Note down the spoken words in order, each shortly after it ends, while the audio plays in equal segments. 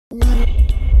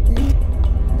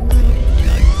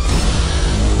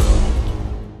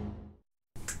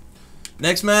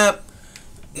Next map.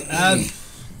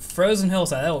 Frozen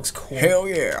Hillside. That looks cool. Hell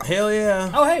yeah. Hell yeah.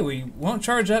 Oh, hey, we won't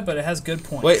charge up, but it has good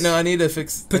points. Wait, no, I need to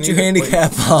fix... Put your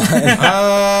handicap on.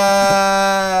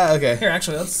 Okay. Here,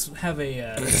 actually, let's have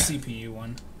a CPU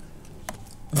one.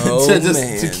 Oh,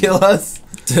 man. To kill us?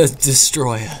 To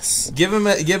destroy us.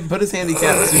 Put his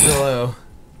handicap super low.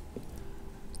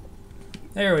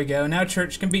 There we go. Now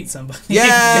Church can beat somebody. Yay! Yay!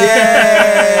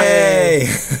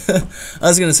 I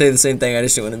was gonna say the same thing. I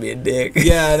just didn't want to be a dick.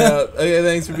 Yeah, I know. Okay,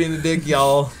 thanks for being a dick,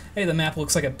 y'all. Hey, the map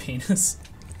looks like a penis.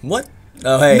 What?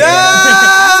 Oh, hey. No!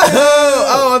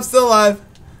 Oh, I'm still alive.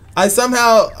 I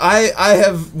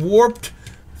have warped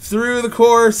through the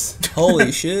course.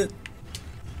 Holy shit.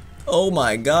 Oh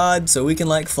my god. So we can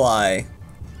like fly.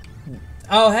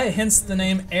 Oh, hey, hence the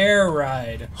name Air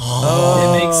Ride.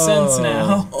 Oh. It makes sense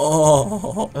now.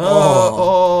 Oh.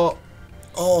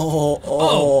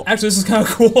 Actually, this is kind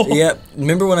of cool. Yep.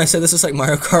 Remember when I said this was like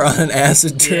Mario Kart on an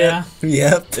acid trip? Yeah.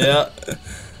 Yep. Yeah.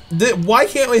 Why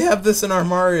can't we have this in our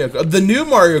Mario Kart? The new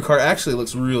Mario Kart actually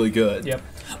looks really good. Yep.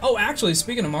 Oh, actually,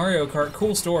 speaking of Mario Kart,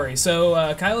 cool story.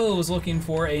 So, Kyla was looking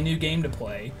for a new game to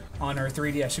play on her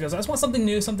 3DS. She goes, I just want something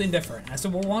new, something different. I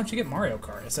said, well, why don't you get Mario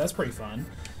Kart? I said, that's pretty fun.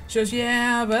 She goes,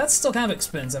 yeah, but that's still kind of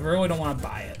expensive. I really don't want to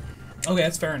buy it. Okay,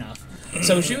 that's fair enough.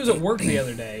 So she was at work the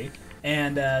other day,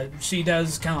 and she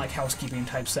does kind of like housekeeping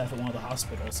type stuff at one of the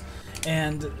hospitals.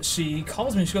 And she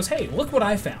calls me and she goes, hey, look what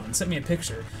I found. Sent me a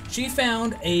picture. She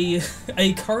found a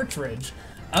cartridge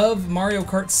of Mario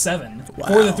Kart 7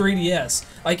 for the 3DS,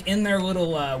 like in their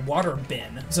little water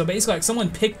bin. So basically, like someone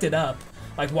picked it up,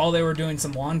 like while they were doing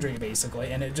some laundry,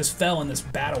 basically, and it just fell in this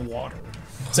vat of water.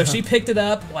 So she picked it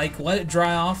up, like let it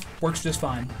dry off, works just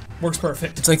fine, works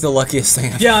perfect. It's like the luckiest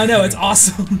thing. Yeah, I know, it's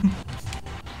awesome.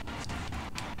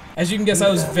 As you can guess, I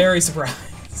was very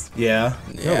surprised. Yeah.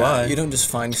 No lie. You don't just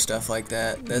find stuff like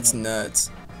that. That's nuts.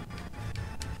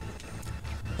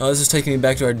 Oh, this is taking me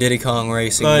back to our Diddy Kong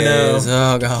racing days.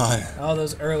 Oh god. All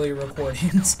those early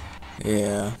recordings.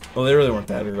 Yeah. Well, they really weren't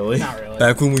that early. Not really.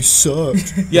 Back when we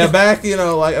sucked. Yeah, back, you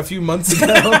know, like a few months ago.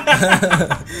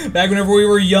 Back whenever we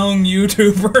were young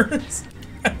YouTubers.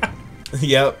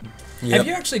 Yep. Have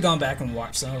you actually gone back and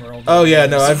watched some of our old Oh, yeah,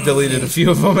 videos? no, I've deleted a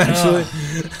few of them, actually.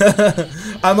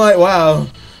 I'm like, wow,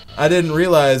 I didn't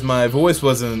realize my voice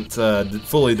wasn't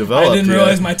fully developed I didn't yet.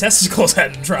 realize my testicles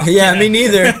hadn't dropped Yeah, yet. me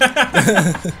neither.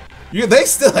 They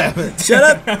still haven't. Shut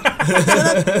up.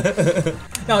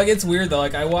 No, like, it's weird, though.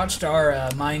 Like, I watched our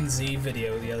Mind Z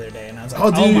video the other day, and I was like,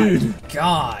 Oh, oh dude. my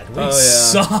god, we Oh, yeah.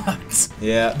 sucked.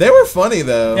 Yeah, they were funny,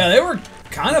 though. Yeah, they were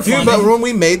kind of Dude, funny. but when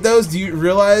we made those, do you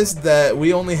realize that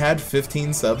we only had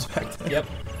 15 subs back then? Yep.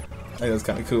 I think that's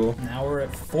kind of cool. Now we're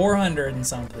at 400 and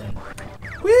something.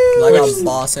 Woo! Like a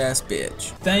boss-ass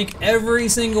bitch. Thank every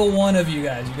single one of you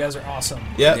guys. You guys are awesome.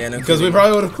 Yep, Yeah, no because we kidding.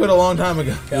 probably would have quit a long time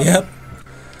ago. Yep.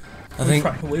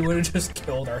 We would have just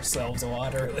killed ourselves a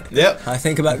lot earlier. Yep. I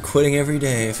think about quitting every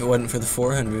day if it wasn't for the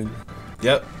 400.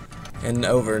 Yep. And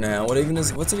over now.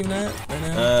 What's it even at right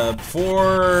now?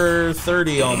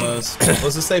 4:30 almost.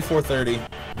 Let's just say 4:30.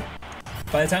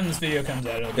 By the time this video comes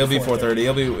out, It'll be 4:30.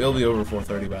 It'll be over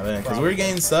 4:30 by then. Because we're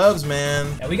getting subs, man.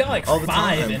 Yeah, we got like All the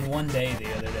 5 time. in one day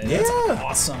the other day. Yeah. That's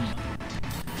awesome.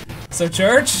 So,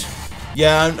 Church?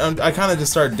 Yeah, I kind of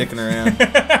just started dicking around.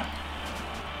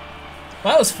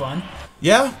 Well, that was fun.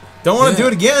 Yeah. Don't want to do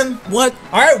it again. What?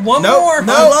 Alright, one Nope, more.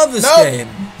 no. I love this Nope. game.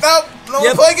 Nope. Don't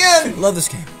Yep. play again. Love this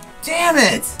game. Damn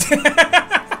it.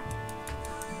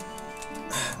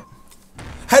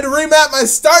 Had to remap my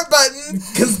start button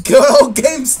because good old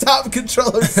GameStop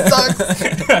controller sucks.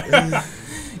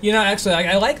 You know, actually,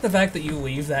 I like the fact that you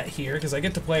leave that here because I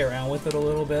get to play around with it a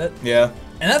little bit. Yeah.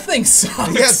 And that thing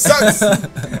sucks. Yeah, it sucks.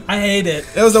 I hate it.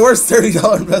 It was the worst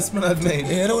 $30 investment I've made.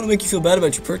 Yeah, I don't want to make you feel bad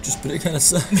about your purchase, but it kind of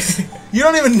sucks. You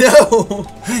don't even know.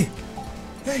 Hey.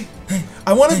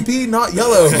 I want to be not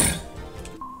yellow.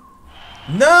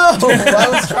 No, I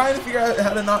was trying to figure out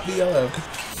how to not be yellow.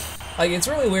 Like, it's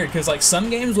really weird because, like, some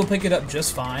games will pick it up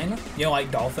just fine. You know, like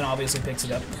Dolphin obviously picks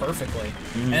it up perfectly.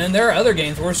 And then there are other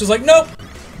games where it's just like, nope.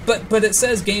 But it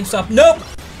says GameStop, nope.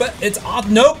 But it's off,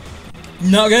 nope.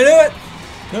 Not gonna do it.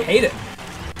 Nope. Hate it.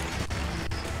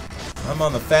 I'm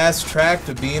on the fast track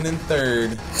to being in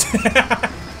third.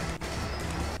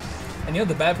 And you know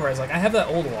the bad part is, like, I have that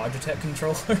old Logitech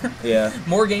controller. Yeah.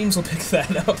 More games will pick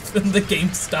that up than the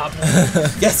GameStop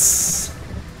one. Yes.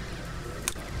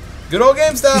 Good old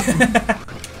GameStop.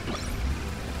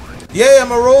 Yay,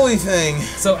 I'm a rolly thing.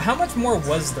 So how much more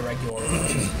was the regular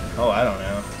one? Oh, I don't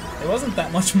know. It wasn't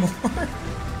that much more.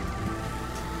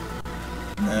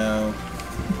 No.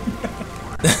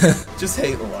 Just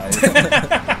hate life.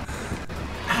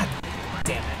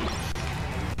 Damn it.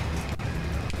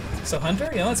 So Hunter,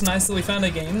 it's nice that we found a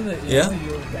game that Yeah.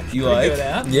 you're actually You pretty like? good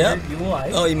at. Yeah. You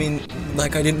like. Oh, you mean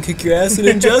like I didn't kick your ass in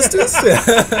Injustice?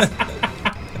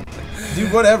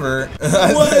 Dude, whatever.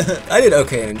 What? I did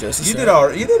okay in Injustice. You right?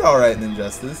 did all right in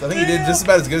Injustice. I think you did just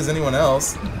about as good as anyone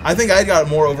else. I think I got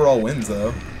more overall wins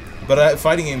though. But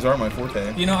fighting games are my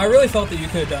forte. I really felt that you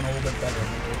could have done a little bit better.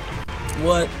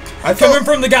 What? I Coming felt,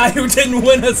 from the guy who didn't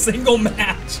win a single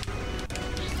match.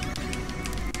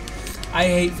 I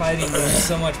hate fighting games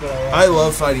so much, but I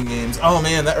love fighting games. Oh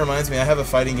man, that reminds me. I have a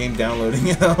fighting game downloading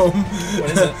at home.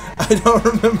 What is it? I don't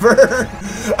remember.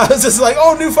 I was just like,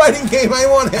 oh, new fighting game. I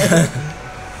want it.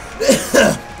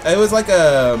 It was like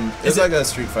a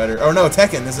Street Fighter. Oh no,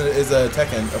 Tekken is a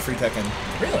Tekken, a free Tekken.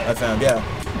 Really? I found, yeah.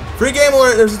 Free game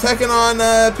alert. There's a Tekken on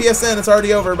PSN. It's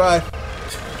already over. Bye.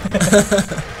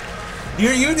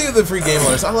 You do the free game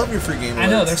alerts. I love your free game alerts. I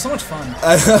know, they're so much fun.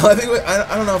 I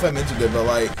don't know if I mentioned it,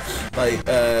 but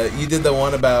you did the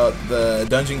one about the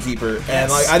Dungeon Keeper, and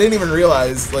Yes. I didn't even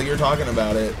realize you were talking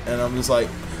about it, and I'm just like,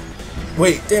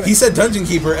 wait, Damn it. he said Dungeon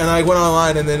Keeper, and I went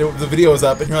online, and then the video was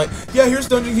up, and you're like, yeah, here's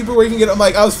Dungeon Keeper where you can get it. I'm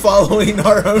like, I was following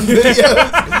our own videos.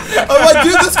 I'm like,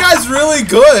 dude, this guy's really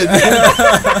good.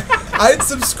 I'd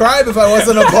subscribe if I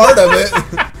wasn't a part of it.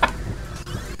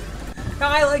 No,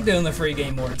 I like doing the free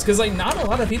game alerts because not a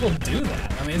lot of people do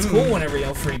that. I mean, it's cool whenever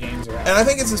free games are out. And I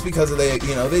think it's just because they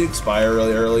expire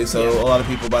really early, so Yeah. a lot of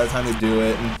people by the time they do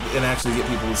it and actually get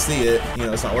people to see it,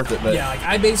 it's not worth it. But Yeah,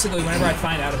 I basically, whenever I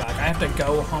find out about it, I have to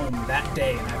go home that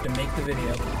day and I have to make the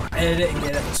video, edit it, and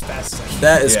get it as fast as I can.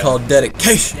 That is Yeah. called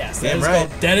dedication. Yes, that Damn is right.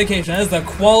 called dedication. That is the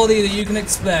quality that you can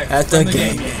expect At from the the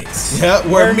Game Game Yanks. yeah,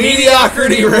 where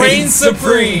mediocrity reigns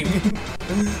supreme.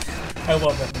 I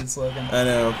love that new slogan. I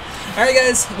know. Alright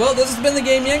guys, well this has been the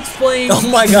Game Yanks playing... Oh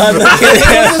my god, look I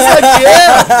at was just like,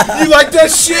 yeah, you like that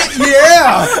shit,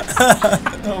 yeah.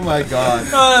 Oh my god.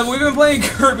 We've been playing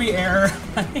Kirby Air.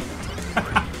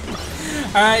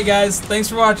 Alright guys, thanks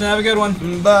for watching, have a good one.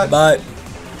 Bye. Bye.